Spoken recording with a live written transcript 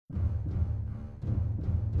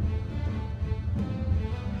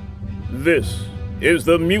This is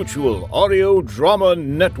the Mutual Audio Drama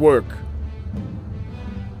Network.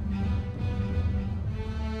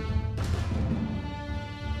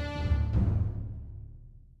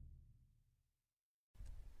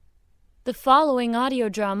 The following audio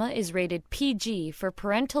drama is rated PG for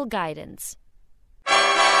parental guidance.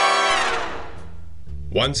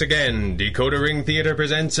 Once again, Decoder Ring Theater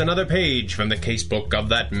presents another page from the casebook of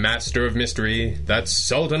that master of mystery, that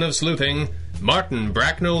sultan of sleuthing, Martin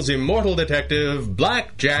Bracknell's immortal detective,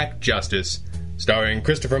 Black Jack Justice, starring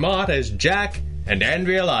Christopher Mott as Jack and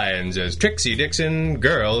Andrea Lyons as Trixie Dixon,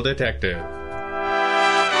 girl detective.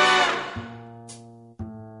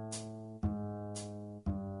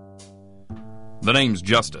 The name's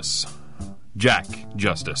Justice. Jack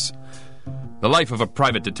Justice. The life of a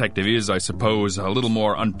private detective is, I suppose, a little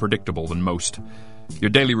more unpredictable than most.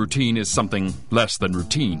 Your daily routine is something less than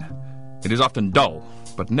routine. It is often dull,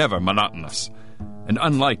 but never monotonous. And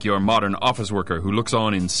unlike your modern office worker who looks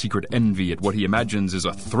on in secret envy at what he imagines is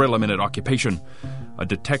a thrill-a-minute occupation, a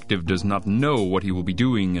detective does not know what he will be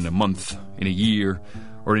doing in a month, in a year,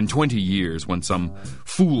 or in 20 years when some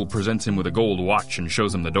fool presents him with a gold watch and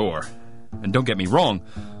shows him the door. And don't get me wrong,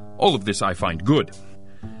 all of this I find good.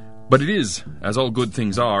 But it is, as all good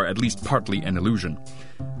things are, at least partly an illusion.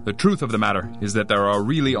 The truth of the matter is that there are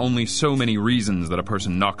really only so many reasons that a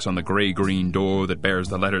person knocks on the gray-green door that bears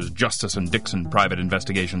the letters Justice and Dixon Private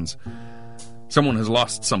Investigations. Someone has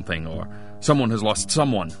lost something, or someone has lost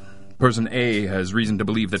someone. Person A has reason to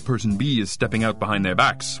believe that Person B is stepping out behind their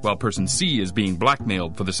backs, while Person C is being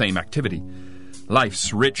blackmailed for the same activity.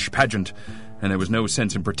 Life's rich pageant, and there was no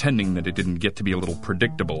sense in pretending that it didn't get to be a little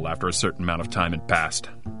predictable after a certain amount of time had passed.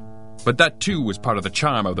 But that, too, was part of the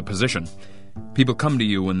charm of the position. People come to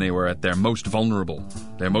you when they were at their most vulnerable,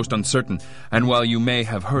 their most uncertain, and while you may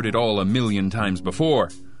have heard it all a million times before,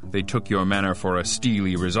 they took your manner for a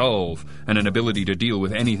steely resolve and an ability to deal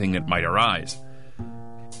with anything that might arise.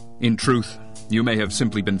 In truth, you may have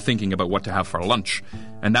simply been thinking about what to have for lunch,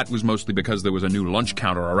 and that was mostly because there was a new lunch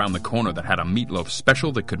counter around the corner that had a meatloaf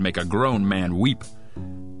special that could make a grown man weep.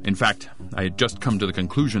 In fact, I had just come to the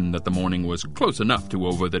conclusion that the morning was close enough to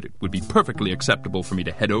over that it would be perfectly acceptable for me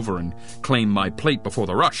to head over and claim my plate before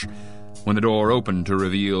the rush, when the door opened to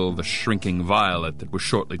reveal the shrinking Violet that was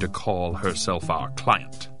shortly to call herself our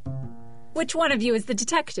client. Which one of you is the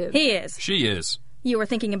detective? He is. She is. You were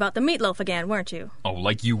thinking about the meatloaf again, weren't you? Oh,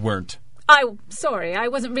 like you weren't. Sorry, I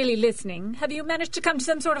wasn't really listening. Have you managed to come to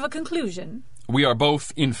some sort of a conclusion? We are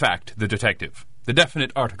both, in fact, the detective. The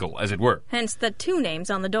definite article, as it were. Hence the two names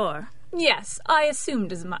on the door. Yes, I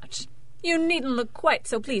assumed as much. You needn't look quite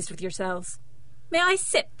so pleased with yourselves. May I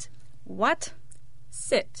sit? What?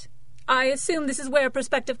 Sit. I assume this is where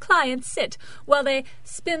prospective clients sit while they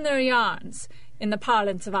spin their yarns, in the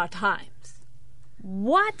parlance of our times.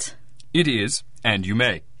 What? It is, and you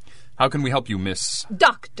may. How can we help you, Miss...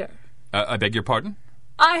 Doctor. I beg your pardon?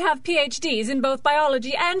 I have PhDs in both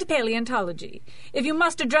biology and paleontology. If you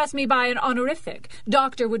must address me by an honorific,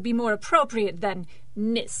 doctor would be more appropriate than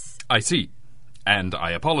Miss. I see. And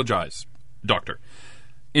I apologize, Doctor.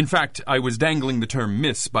 In fact, I was dangling the term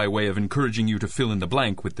Miss by way of encouraging you to fill in the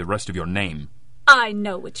blank with the rest of your name. I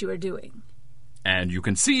know what you are doing. And you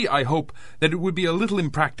can see, I hope, that it would be a little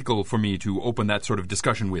impractical for me to open that sort of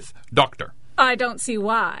discussion with Doctor. I don't see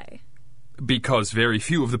why. Because very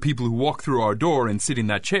few of the people who walk through our door and sit in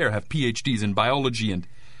that chair have PhDs in biology and...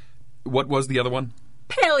 What was the other one?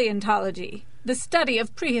 Paleontology, the study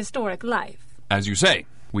of prehistoric life. As you say,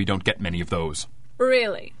 we don't get many of those.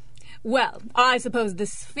 Really? Well, I suppose the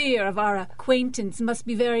sphere of our acquaintance must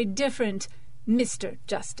be very different, Mr.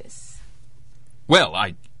 Justice. Well,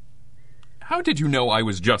 How did you know I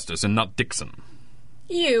was Justice and not Dixon?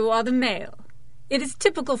 You are the male. It is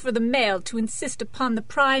typical for the male to insist upon the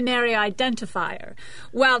primary identifier,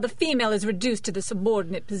 while the female is reduced to the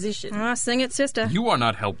subordinate position. Sing it, sister. You are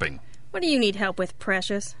not helping. What do you need help with,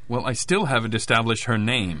 Precious? Well, I still haven't established her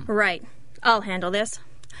name. Right. I'll handle this.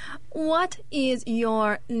 What is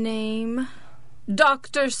your name?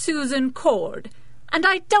 Dr. Susan Cord. And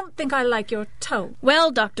I don't think I like your tone.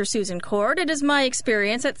 Well, Dr. Susan Cord, it is my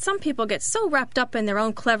experience that some people get so wrapped up in their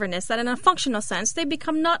own cleverness that in a functional sense they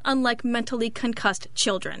become not unlike mentally concussed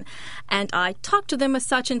children. And I talk to them as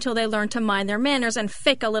such until they learn to mind their manners and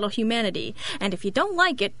fake a little humanity. And if you don't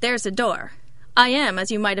like it, there's a door. I am,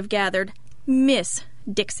 as you might have gathered, Miss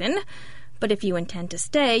Dixon. But if you intend to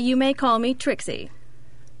stay, you may call me Trixie.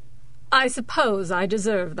 I suppose I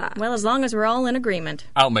deserve that. Well, as long as we're all in agreement.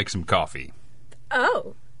 I'll make some coffee.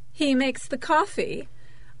 Oh, he makes the coffee.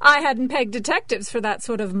 I hadn't pegged detectives for that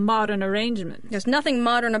sort of modern arrangement. There's nothing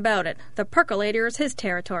modern about it. The percolator is his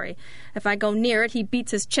territory. If I go near it, he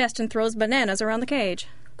beats his chest and throws bananas around the cage.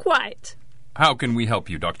 Quite. How can we help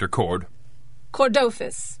you, Dr. Cord?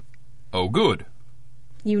 Cordophis. Oh, good.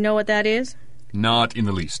 You know what that is? Not in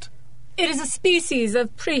the least. It is a species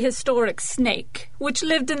of prehistoric snake, which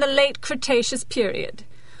lived in the late Cretaceous period,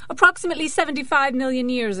 approximately 75 million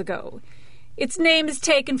years ago. Its name is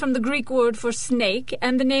taken from the Greek word for snake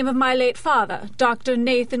and the name of my late father, Dr.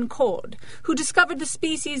 Nathan Cord, who discovered the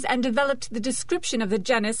species and developed the description of the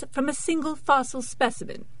genus from a single fossil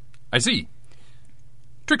specimen. I see.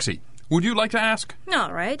 Trixie, would you like to ask?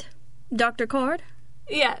 All right. Dr. Cord?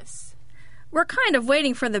 Yes. We're kind of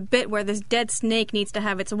waiting for the bit where this dead snake needs to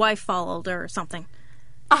have its wife followed or something.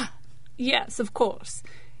 Ah, yes, of course.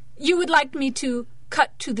 You would like me to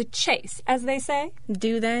cut to the chase, as they say?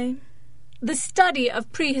 Do they? The study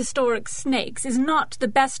of prehistoric snakes is not the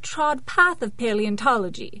best trod path of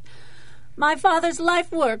paleontology. My father's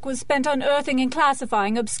life work was spent unearthing and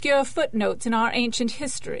classifying obscure footnotes in our ancient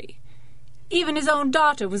history. Even his own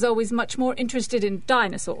daughter was always much more interested in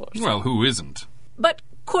dinosaurs. Well, who isn't? But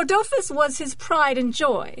Cordophis was his pride and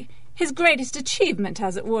joy, his greatest achievement,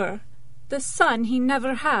 as it were. The son he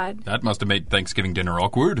never had. That must have made Thanksgiving dinner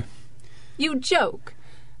awkward. You joke,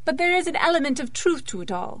 but there is an element of truth to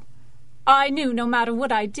it all. I knew no matter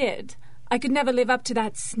what I did, I could never live up to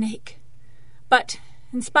that snake. But,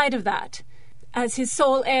 in spite of that, as his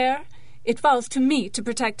sole heir, it falls to me to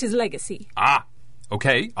protect his legacy. Ah,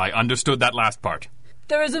 okay, I understood that last part.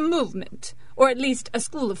 There is a movement, or at least a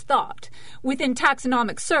school of thought, within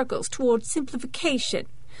taxonomic circles towards simplification,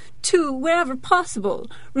 to, wherever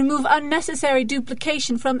possible, remove unnecessary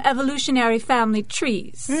duplication from evolutionary family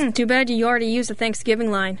trees. Too bad you already used the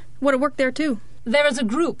Thanksgiving line. Would have worked there, too. There is a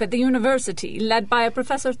group at the university, led by a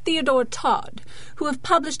Professor Theodore Todd, who have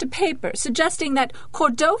published a paper suggesting that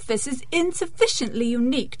Cordophis is insufficiently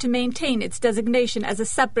unique to maintain its designation as a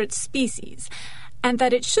separate species, and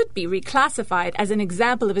that it should be reclassified as an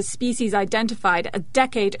example of a species identified a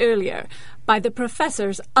decade earlier by the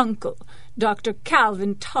professor's uncle, Dr.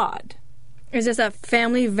 Calvin Todd. Is this a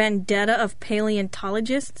family vendetta of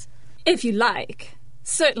paleontologists? If you like.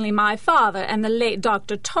 Certainly my father and the late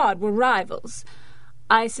Dr. Todd were rivals.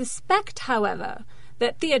 I suspect, however,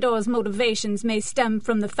 that Theodore's motivations may stem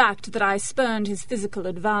from the fact that I spurned his physical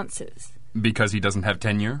advances. Because he doesn't have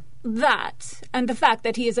tenure? That, and the fact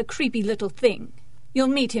that he is a creepy little thing. You'll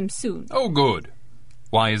meet him soon. Oh, good.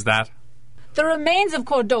 Why is that? The remains of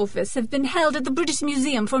Cordophis have been held at the British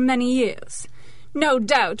Museum for many years. No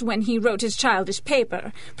doubt when he wrote his childish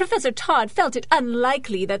paper, Professor Todd felt it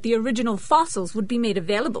unlikely that the original fossils would be made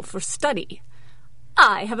available for study.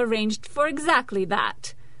 I have arranged for exactly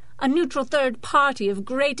that. A neutral third party of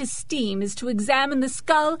great esteem is to examine the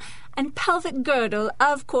skull and pelvic girdle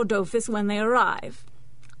of Cordophis when they arrive.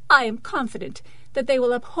 I am confident that they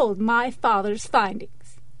will uphold my father's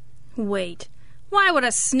findings. Wait, why would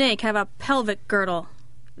a snake have a pelvic girdle?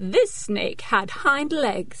 This snake had hind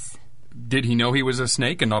legs. Did he know he was a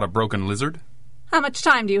snake and not a broken lizard? How much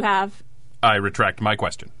time do you have? I retract my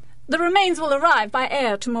question. The remains will arrive by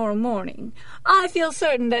air tomorrow morning. I feel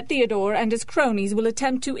certain that Theodore and his cronies will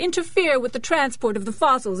attempt to interfere with the transport of the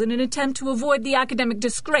fossils in an attempt to avoid the academic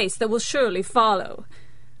disgrace that will surely follow.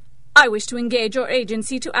 I wish to engage your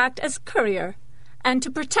agency to act as courier and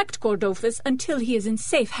to protect Cordophis until he is in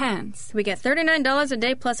safe hands. We get $39 a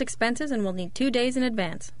day plus expenses, and we'll need 2 days in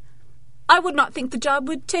advance. I would not think the job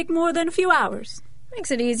would take more than a few hours.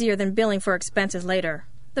 Makes it easier than billing for expenses later.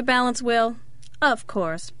 The balance will, of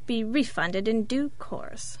course, be refunded in due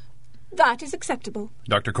course. That is acceptable.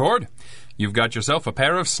 Dr. Cord, you've got yourself a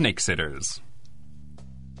pair of snake sitters.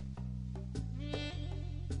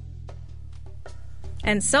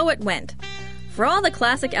 And so it went. For all the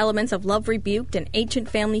classic elements of love rebuked and ancient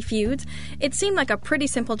family feuds, it seemed like a pretty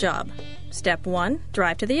simple job. Step 1,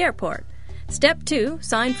 drive to the airport. Step 2,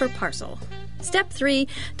 sign for parcel. Step 3,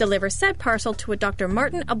 deliver said parcel to a Dr.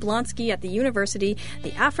 Martin Oblonsky at the university,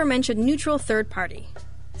 the aforementioned neutral third party.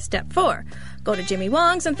 Step 4, go to Jimmy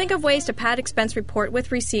Wong's and think of ways to pad expense report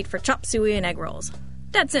with receipt for chop suey and egg rolls.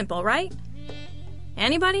 Dead simple, right?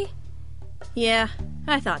 Anybody? Yeah,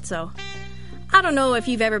 I thought so. I don't know if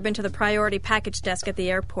you've ever been to the priority package desk at the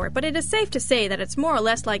airport, but it is safe to say that it's more or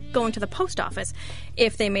less like going to the post office,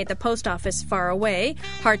 if they made the post office far away,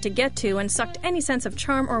 hard to get to, and sucked any sense of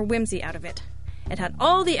charm or whimsy out of it. It had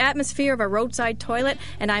all the atmosphere of a roadside toilet,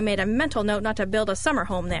 and I made a mental note not to build a summer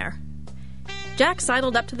home there. Jack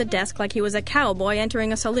sidled up to the desk like he was a cowboy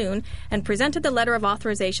entering a saloon, and presented the letter of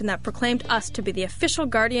authorization that proclaimed us to be the official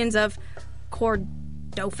guardians of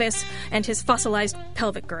Dophus and his fossilized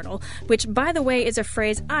pelvic girdle, which, by the way, is a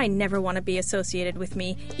phrase I never want to be associated with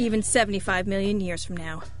me, even 75 million years from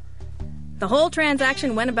now. The whole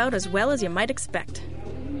transaction went about as well as you might expect.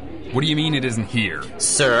 What do you mean it isn't here?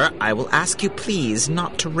 Sir, I will ask you please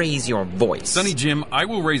not to raise your voice. Sonny Jim, I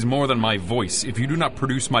will raise more than my voice if you do not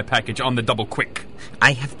produce my package on the double quick.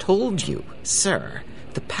 I have told you, sir.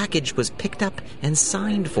 The package was picked up and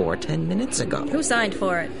signed for 10 minutes ago. Who signed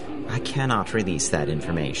for it? I cannot release that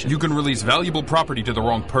information. You can release valuable property to the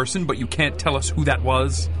wrong person, but you can't tell us who that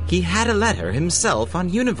was? He had a letter himself on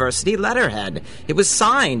university letterhead. It was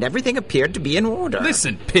signed. Everything appeared to be in order.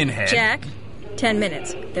 Listen, Pinhead. Jack, 10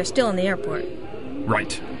 minutes. They're still in the airport.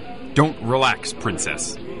 Right. Don't relax,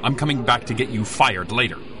 Princess. I'm coming back to get you fired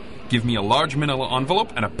later. Give me a large manila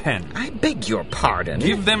envelope and a pen. I beg your pardon.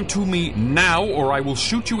 Give them to me now, or I will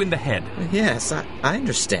shoot you in the head. Yes, I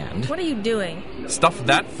understand. What are you doing? Stuff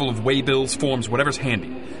that full of waybills, forms, whatever's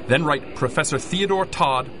handy. Then write Professor Theodore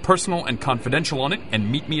Todd, personal and confidential on it, and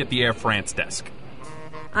meet me at the Air France desk.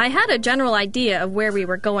 I had a general idea of where we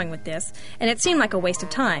were going with this, and it seemed like a waste of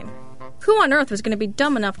time. Who on earth was going to be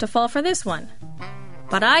dumb enough to fall for this one?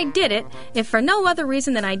 But I did it, if for no other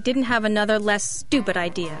reason than I didn't have another less stupid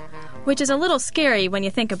idea, which is a little scary when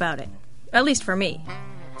you think about it. At least for me.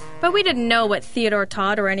 But we didn't know what Theodore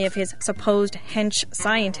Todd or any of his supposed hench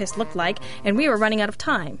scientists looked like, and we were running out of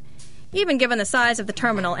time. Even given the size of the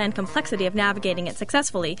terminal and complexity of navigating it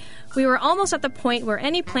successfully, we were almost at the point where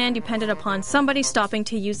any plan depended upon somebody stopping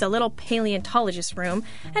to use the little paleontologist room,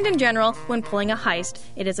 and in general, when pulling a heist,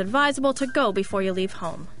 it is advisable to go before you leave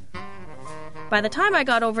home. By the time I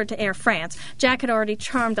got over to Air France, Jack had already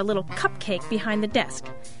charmed a little cupcake behind the desk.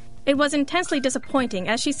 It was intensely disappointing,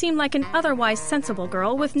 as she seemed like an otherwise sensible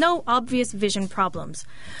girl with no obvious vision problems.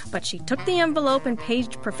 But she took the envelope and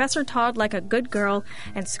paged Professor Todd like a good girl,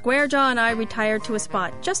 and Squarejaw and I retired to a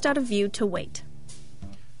spot just out of view to wait.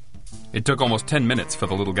 It took almost 10 minutes for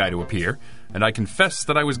the little guy to appear, and I confess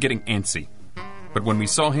that I was getting antsy. But when we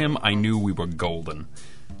saw him, I knew we were golden.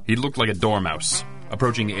 He looked like a dormouse,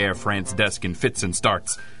 approaching the Air France desk in fits and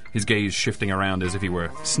starts, his gaze shifting around as if he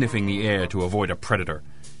were sniffing the air to avoid a predator.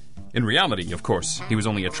 In reality, of course, he was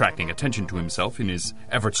only attracting attention to himself in his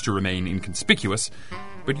efforts to remain inconspicuous,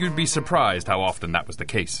 but you'd be surprised how often that was the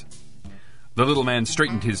case. The little man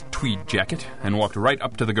straightened his tweed jacket and walked right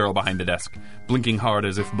up to the girl behind the desk, blinking hard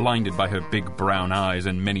as if blinded by her big brown eyes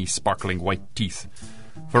and many sparkling white teeth.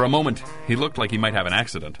 For a moment, he looked like he might have an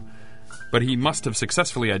accident. But he must have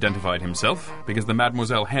successfully identified himself, because the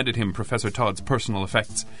mademoiselle handed him Professor Todd's personal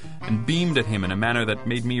effects and beamed at him in a manner that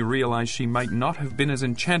made me realize she might not have been as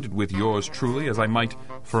enchanted with yours truly as I might,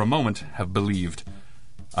 for a moment, have believed.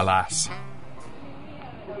 Alas.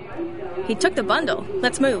 He took the bundle.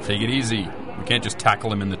 Let's move. Take it easy. We can't just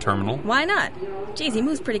tackle him in the terminal. Why not? Geez, he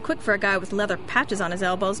moves pretty quick for a guy with leather patches on his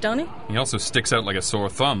elbows, don't he? He also sticks out like a sore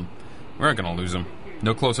thumb. We aren't going to lose him.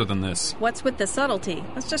 No closer than this. What's with the subtlety?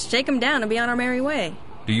 Let's just shake him down and be on our merry way.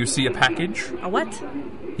 Do you see a package? A what?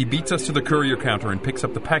 He beats us to the courier counter and picks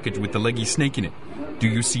up the package with the leggy snake in it. Do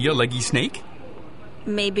you see a leggy snake?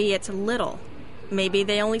 Maybe it's little. Maybe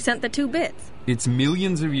they only sent the 2 bits. It's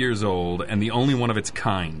millions of years old and the only one of its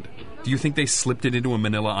kind. Do you think they slipped it into a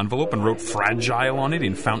manila envelope and wrote fragile on it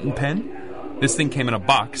in fountain pen? This thing came in a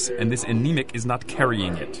box, and this anemic is not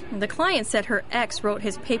carrying it. The client said her ex wrote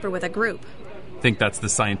his paper with a group. Think that's the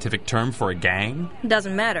scientific term for a gang?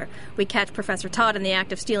 Doesn't matter. We catch Professor Todd in the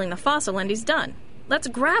act of stealing the fossil and he's done. Let's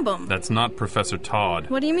grab him. That's not Professor Todd.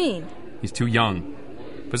 What do you mean? He's too young.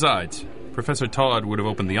 Besides, Professor Todd would have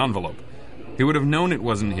opened the envelope. He would have known it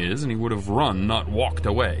wasn't his, and he would have run, not walked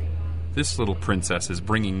away. This little princess is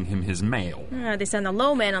bringing him his mail. They sent the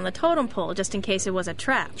low man on the totem pole just in case it was a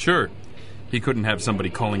trap. Sure. He couldn't have somebody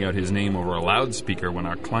calling out his name over a loudspeaker when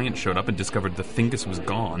our client showed up and discovered the Thingus was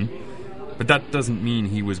gone. But that doesn't mean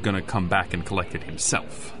he was going to come back and collect it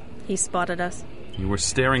himself. He spotted us. You were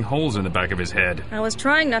staring holes in the back of his head. I was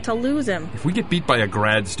trying not to lose him. If we get beat by a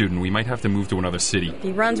grad student, we might have to move to another city. If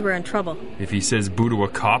he runs, we're in trouble. If he says boo to a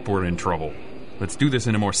cop, we're in trouble. Let's do this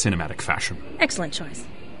in a more cinematic fashion. Excellent choice.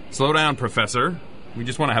 Slow down, Professor. We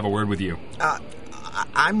just want to have a word with you.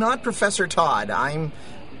 I'm not Professor Todd. I'm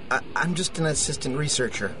just an assistant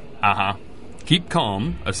researcher. Uh-huh. Keep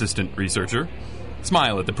calm, assistant researcher.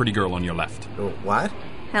 Smile at the pretty girl on your left. What?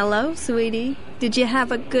 Hello, sweetie. Did you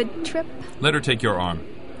have a good trip? Let her take your arm.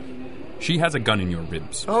 She has a gun in your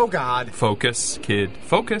ribs. Oh, God. Focus, kid.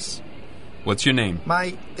 Focus. What's your name?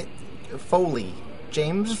 Foley.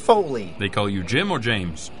 James Foley. They call you Jim or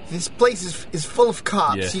James? This place is full of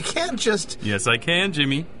cops. Yeah. You can't just... Yes, I can,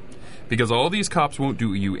 Jimmy. Because all these cops won't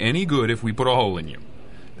do you any good if we put a hole in you.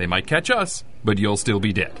 They might catch us, but you'll still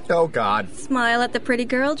be dead. Oh, God. Smile at the pretty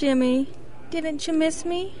girl, Jimmy. Didn't you miss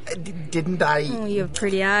me? Didn't I? Oh, you have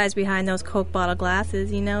pretty eyes behind those Coke bottle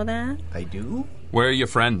glasses, you know that? I do? Where are your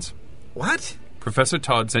friends? What? Professor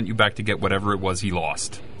Todd sent you back to get whatever it was he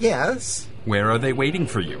lost. Yes. Where are they waiting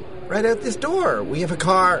for you? Right out this door. We have a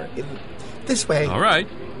car. This way. All right.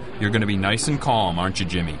 You're going to be nice and calm, aren't you,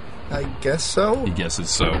 Jimmy? I guess so. He guesses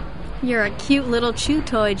so. You're a cute little chew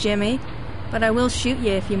toy, Jimmy. But I will shoot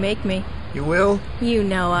you if you make me. You will? You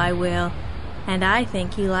know I will. And I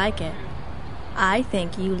think you like it. I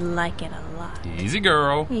think you like it a lot. Easy,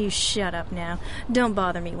 girl. You shut up now. Don't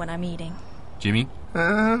bother me when I'm eating. Jimmy?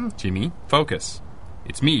 Jimmy, focus.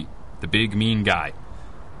 It's me, the big, mean guy.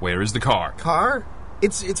 Where is the car? Car?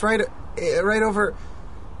 It's right over...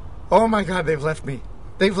 Oh, my God, they've left me.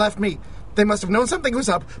 They've left me. They must have known something was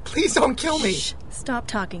up. Please don't kill me. Shh. Stop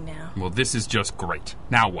talking now. Well, this is just great.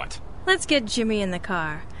 Now what? Let's get Jimmy in the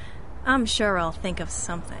car. I'm sure I'll think of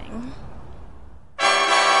something.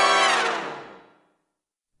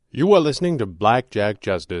 You are listening to Black Jack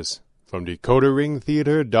Justice from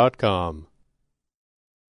DecoderRingTheater.com.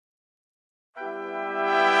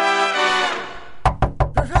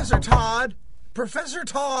 Professor Todd! Professor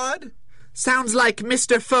Todd! Sounds like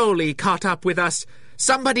Mr. Foley caught up with us.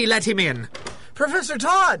 Somebody let him in. Professor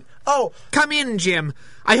Todd! Oh! Come in, Jim.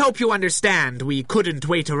 I hope you understand. We couldn't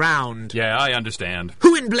wait around. Yeah, I understand.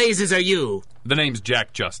 Who in blazes are you? The name's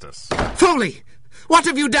Jack Justice. Foley! What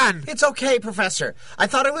have you done? It's okay, Professor. I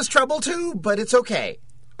thought it was trouble too, but it's okay.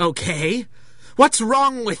 Okay? What's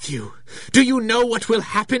wrong with you? Do you know what will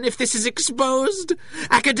happen if this is exposed?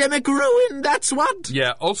 Academic ruin, that's what?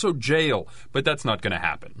 Yeah, also jail, but that's not going to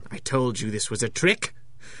happen. I told you this was a trick.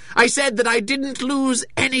 I said that I didn't lose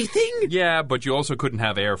anything. Yeah, but you also couldn't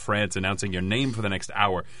have Air France announcing your name for the next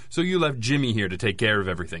hour, so you left Jimmy here to take care of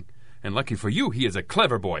everything. And lucky for you, he is a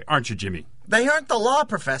clever boy, aren't you, Jimmy? They aren't the law,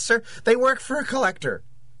 Professor. They work for a collector.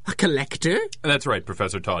 A collector? That's right,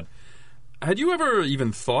 Professor Todd. Had you ever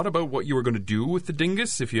even thought about what you were going to do with the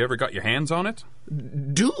dingus if you ever got your hands on it?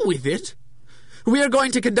 Do with it? We are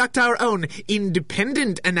going to conduct our own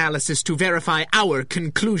independent analysis to verify our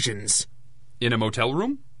conclusions. In a motel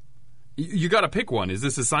room? You gotta pick one. Is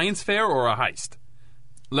this a science fair or a heist?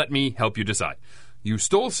 Let me help you decide. You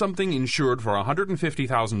stole something insured for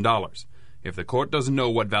 $150,000. If the court doesn't know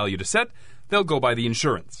what value to set, they'll go by the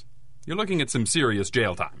insurance. You're looking at some serious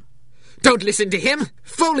jail time. Don't listen to him.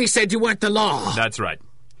 Foley said you weren't the law. That's right.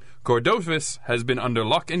 Cordofus has been under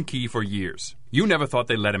lock and key for years. You never thought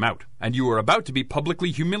they'd let him out, and you were about to be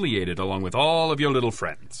publicly humiliated along with all of your little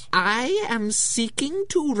friends. I am seeking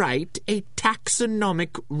to right a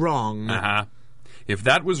taxonomic wrong. Uh-huh. If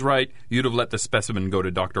that was right, you'd have let the specimen go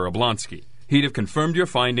to Dr. Oblonsky. He'd have confirmed your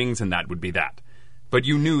findings, and that would be that. But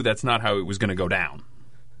you knew that's not how it was going to go down.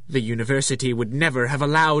 The university would never have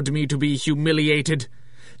allowed me to be humiliated.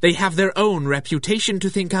 They have their own reputation to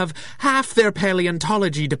think of. Half their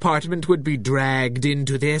paleontology department would be dragged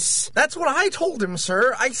into this. That's what I told him,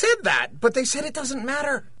 sir. I said that, but they said it doesn't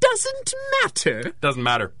matter. Doesn't matter? Doesn't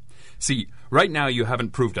matter. See, right now you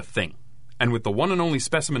haven't proved a thing. And with the one and only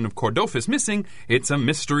specimen of Cordofus missing, it's a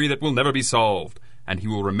mystery that will never be solved. And he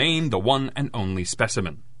will remain the one and only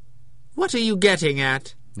specimen. What are you getting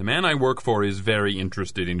at? The man I work for is very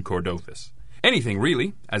interested in Cordofus. Anything,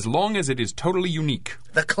 really, as long as it is totally unique.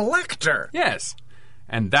 The collector? Yes,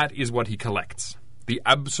 and that is what he collects. The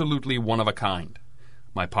absolutely one-of-a-kind.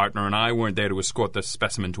 My partner and I weren't there to escort the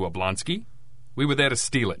specimen to Oblonsky. We were there to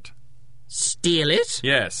steal it. Steal it?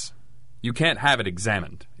 Yes. You can't have it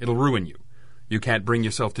examined. It'll ruin you. You can't bring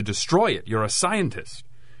yourself to destroy it. You're a scientist.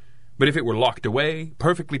 But if it were locked away,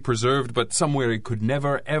 perfectly preserved, but somewhere it could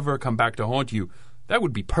never, ever come back to haunt you, that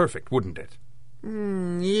would be perfect, wouldn't it?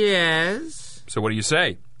 Yes. So what do you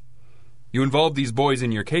say? You involved these boys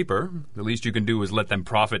in your caper. The least you can do is let them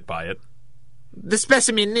profit by it. The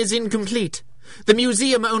specimen is incomplete. The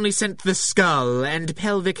museum only sent the skull and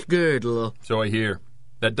pelvic girdle. So I hear.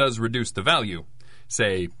 That does reduce the value.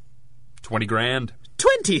 Say, 20 grand?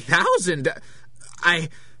 20,000?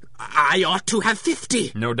 I ought to have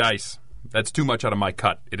 50. No dice. That's too much out of my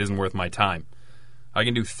cut. It isn't worth my time. I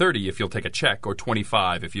can do 30 if you'll take a check, or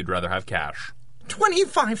 25 if you'd rather have cash.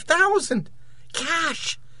 25,000?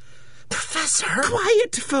 Cash? Professor?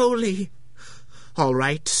 Quiet, Foley. All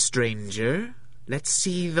right, stranger. Let's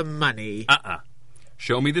see the money.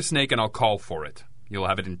 Show me the snake and I'll call for it. You'll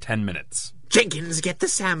have it in 10 minutes. Jenkins, get the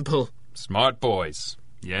sample. Smart boys.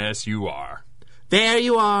 Yes, you are. There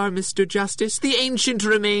you are, Mr. Justice. The ancient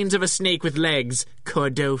remains of a snake with legs.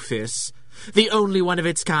 Cordofus. The only one of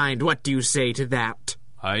its kind. What do you say to that?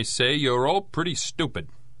 I say you're all pretty stupid.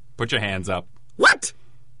 Put your hands up. What?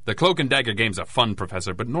 The cloak and dagger game's a fun,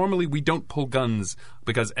 Professor, but normally we don't pull guns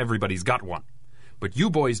because everybody's got one. But you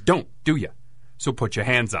boys don't, do ya? So put your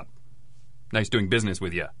hands up. Nice doing business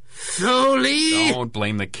with ya. Foley! Don't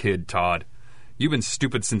blame the kid, Todd. You've been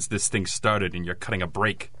stupid since this thing started and you're cutting a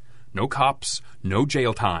break. No cops, no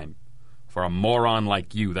jail time. For a moron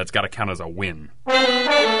like you, that's got to count as a win.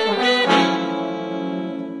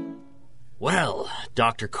 Well,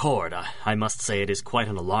 Dr. Cord, I must say it is quite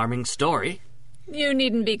an alarming story. You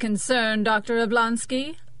needn't be concerned, Dr.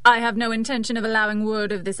 Oblonsky. I have no intention of allowing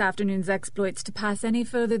word of this afternoon's exploits to pass any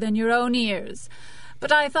further than your own ears.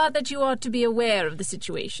 But I thought that you ought to be aware of the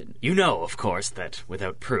situation. You know, of course, that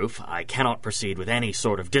without proof, I cannot proceed with any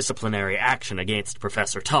sort of disciplinary action against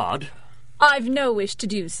Professor Todd. I've no wish to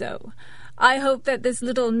do so. I hope that this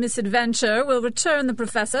little misadventure will return the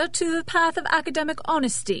professor to the path of academic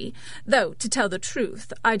honesty, though, to tell the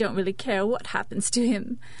truth, I don't really care what happens to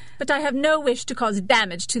him. But I have no wish to cause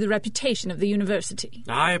damage to the reputation of the university.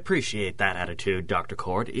 I appreciate that attitude, Dr.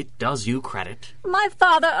 Cord. It does you credit. My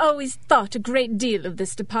father always thought a great deal of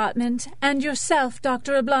this department, and yourself,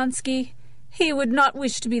 Dr. Oblonsky. He would not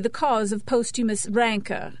wish to be the cause of posthumous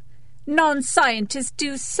rancor. Non-scientists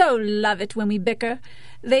do so love it when we bicker.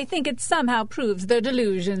 They think it somehow proves their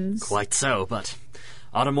delusions. Quite so, but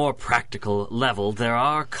on a more practical level, there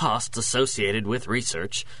are costs associated with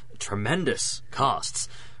research. Tremendous costs.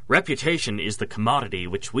 Reputation is the commodity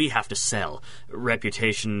which we have to sell.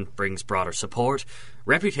 Reputation brings broader support.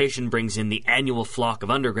 Reputation brings in the annual flock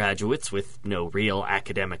of undergraduates with no real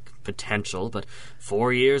academic potential, but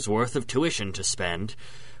 4 years' worth of tuition to spend.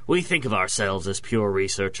 We think of ourselves as pure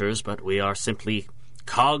researchers, but we are simply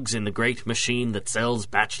cogs in the great machine that sells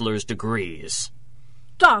bachelor's degrees.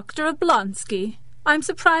 Dr. Oblonsky, I'm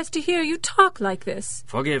surprised to hear you talk like this.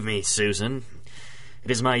 Forgive me, Susan. It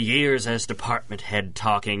is my years as department head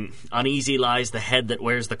talking. Uneasy lies the head that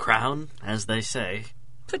wears the crown, as they say.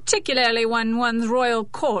 Particularly when one's royal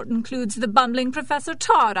court includes the bumbling Professor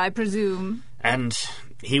Todd, I presume. And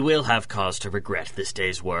he will have cause to regret this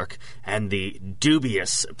day's work and the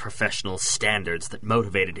dubious professional standards that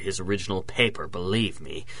motivated his original paper, believe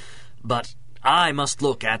me. But I must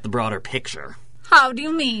look at the broader picture. How do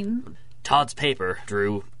you mean? Todd's paper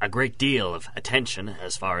drew a great deal of attention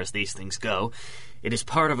as far as these things go. It is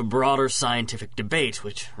part of a broader scientific debate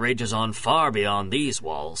which rages on far beyond these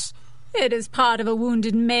walls. It is part of a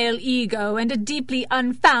wounded male ego and a deeply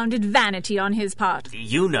unfounded vanity on his part.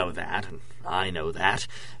 You know that, and I know that,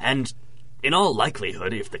 and in all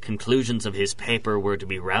likelihood, if the conclusions of his paper were to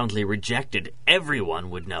be roundly rejected, everyone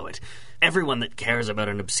would know it. Everyone that cares about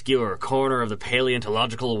an obscure corner of the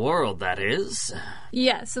paleontological world, that is.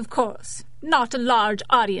 Yes, of course. Not a large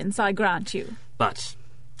audience, I grant you. But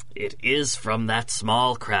it is from that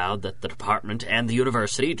small crowd that the department and the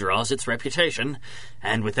university draws its reputation,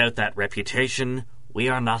 and without that reputation, we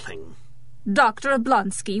are nothing. Dr.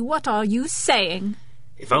 Oblonsky, what are you saying?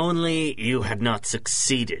 If only you had not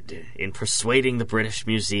succeeded in persuading the British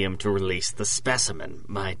Museum to release the specimen,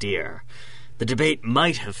 my dear. The debate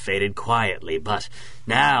might have faded quietly, but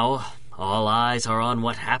now all eyes are on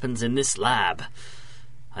what happens in this lab.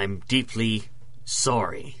 I'm deeply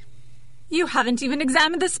sorry. You haven't even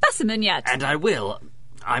examined the specimen yet. And I will.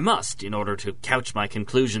 I must, in order to couch my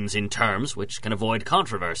conclusions in terms which can avoid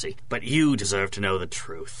controversy. But you deserve to know the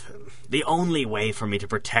truth. The only way for me to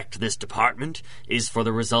protect this department is for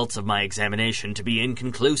the results of my examination to be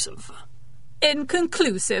inconclusive.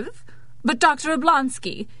 Inconclusive? But Dr.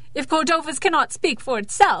 Oblonsky, if Cordovas cannot speak for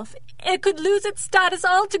itself, it could lose its status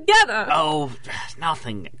altogether. Oh,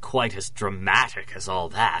 nothing quite as dramatic as all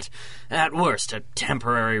that. At worst, a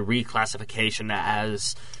temporary reclassification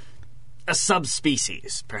as a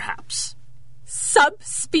subspecies, perhaps.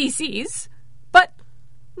 Subspecies? But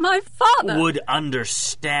my father would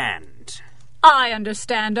understand. I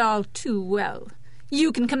understand all too well.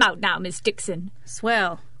 You can come out now, Miss Dixon.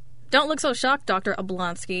 Swell. Don't look so shocked, Dr.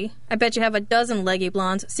 Oblonsky. I bet you have a dozen leggy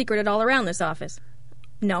blondes secreted all around this office.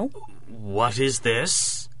 No? What is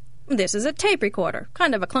this? This is a tape recorder.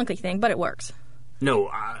 Kind of a clunky thing, but it works. No,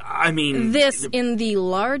 I mean... This, in the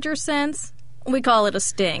larger sense, we call it a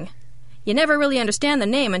sting. You never really understand the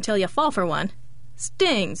name until you fall for one.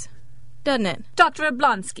 Stings, doesn't it? Dr.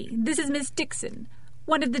 Oblonsky, this is Miss Dixon,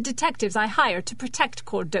 one of the detectives I hired to protect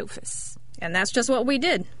Cordovas. And that's just what we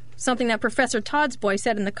did. Something that Professor Todd's boy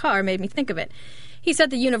said in the car made me think of it. He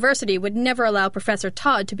said the university would never allow Professor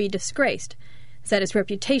Todd to be disgraced. Said his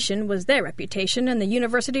reputation was their reputation and the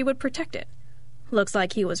university would protect it. Looks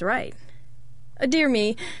like he was right. Dear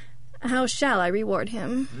me, how shall I reward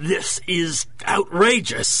him? This is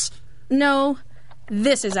outrageous. No,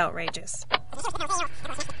 this is outrageous.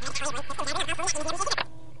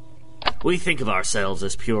 We think of ourselves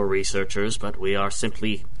as pure researchers, but we are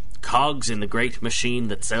simply cogs in the great machine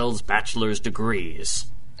that sells bachelor's degrees.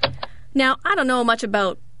 Now, I don't know much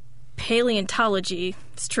about paleontology,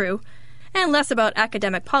 it's true, and less about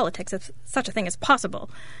academic politics, if such a thing is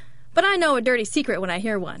possible. But I know a dirty secret when I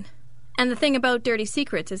hear one. And the thing about dirty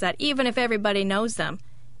secrets is that even if everybody knows them,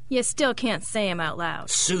 you still can't say them out loud.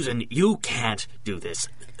 Susan, you can't do this.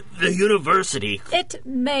 The university... It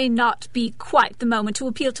may not be quite the moment to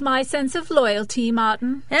appeal to my sense of loyalty,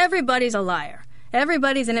 Martin. Everybody's a liar.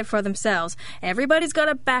 Everybody's in it for themselves. Everybody's got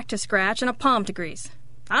a back to scratch and a palm to grease.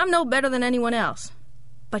 I'm no better than anyone else.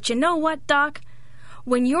 But you know what, Doc?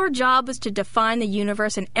 When your job is to define the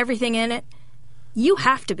universe and everything in it, you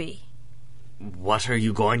have to be. What are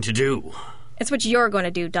you going to do? It's what you're going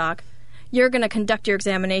to do, Doc. You're going to conduct your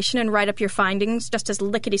examination and write up your findings just as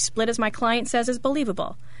lickety-split as my client says is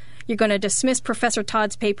believable. You're going to dismiss Professor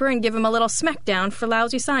Todd's paper and give him a little smackdown for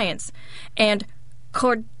lousy science. And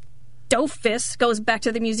Cordofis goes back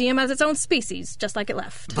to the museum as its own species, just like it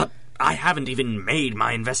left. But I haven't even made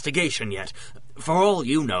my investigation yet. For all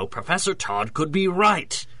you know, Professor Todd could be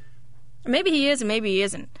right. Maybe he is and maybe he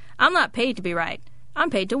isn't. I'm not paid to be right. I'm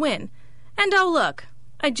paid to win. And oh look,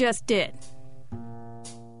 I just did.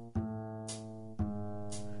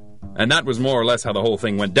 And that was more or less how the whole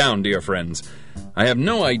thing went down, dear friends. I have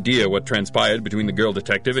no idea what transpired between the girl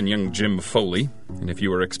detective and young Jim Foley, and if you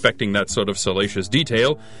were expecting that sort of salacious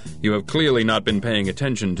detail, you have clearly not been paying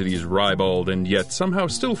attention to these ribald and yet somehow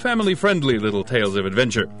still family-friendly little tales of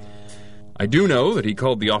adventure. I do know that he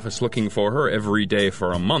called the office looking for her every day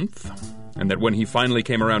for a month, and that when he finally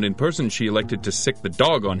came around in person, she elected to sick the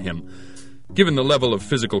dog on him. Given the level of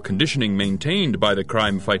physical conditioning maintained by the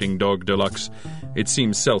crime-fighting dog deluxe, it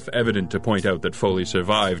seems self-evident to point out that Foley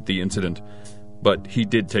survived the incident, but he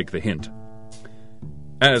did take the hint.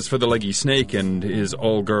 As for the leggy snake and his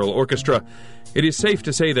all-girl orchestra, it is safe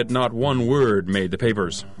to say that not one word made the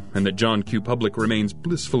papers, and that John Q. Public remains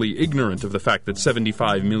blissfully ignorant of the fact that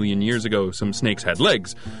 75 million years ago some snakes had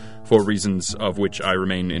legs, for reasons of which I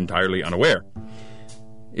remain entirely unaware.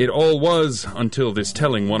 It all was until this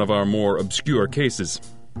telling one of our more obscure cases.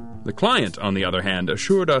 The client, on the other hand,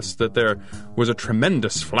 assured us that there was a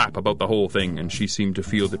tremendous flap about the whole thing, and she seemed to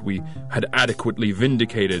feel that we had adequately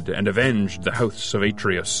vindicated and avenged the house of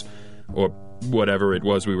Atreus, or whatever it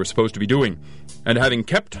was we were supposed to be doing. And having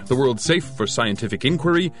kept the world safe for scientific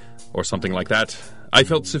inquiry, or something like that, I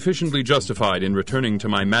felt sufficiently justified in returning to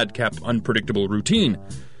my madcap, unpredictable routine.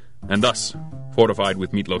 And thus, fortified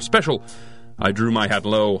with Meatloaf Special, I drew my hat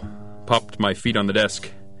low, popped my feet on the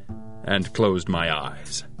desk, and closed my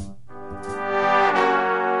eyes.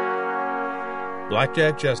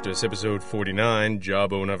 Blackjack Justice, Episode 49,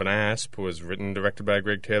 Jawbone of an Asp, was written, directed by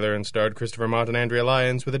Greg Taylor, and starred Christopher Mott and Andrea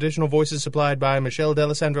Lyons, with additional voices supplied by Michelle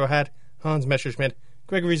D'Alessandro Hatt, Hans Messerschmidt,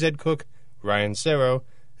 Gregory Z. Cook, Ryan Serro,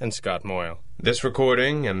 and Scott Moyle. This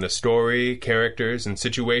recording and the story, characters, and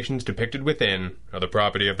situations depicted within are the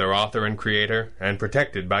property of their author and creator and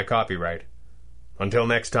protected by copyright. Until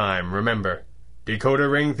next time, remember,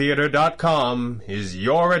 DecoderRingTheater.com is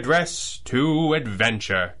your address to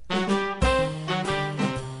adventure.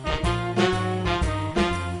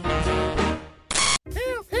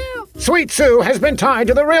 Sweet Sue has been tied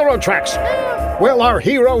to the railroad tracks. Will our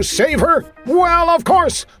hero save her? Well, of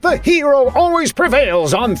course. The hero always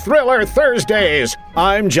prevails on Thriller Thursdays.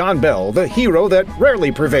 I'm John Bell, the hero that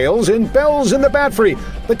rarely prevails in Bells in the Bat Free,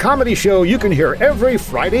 the comedy show you can hear every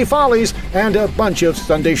Friday Follies and a bunch of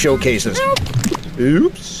Sunday showcases.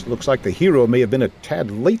 Oops, looks like the hero may have been a tad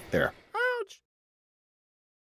late there.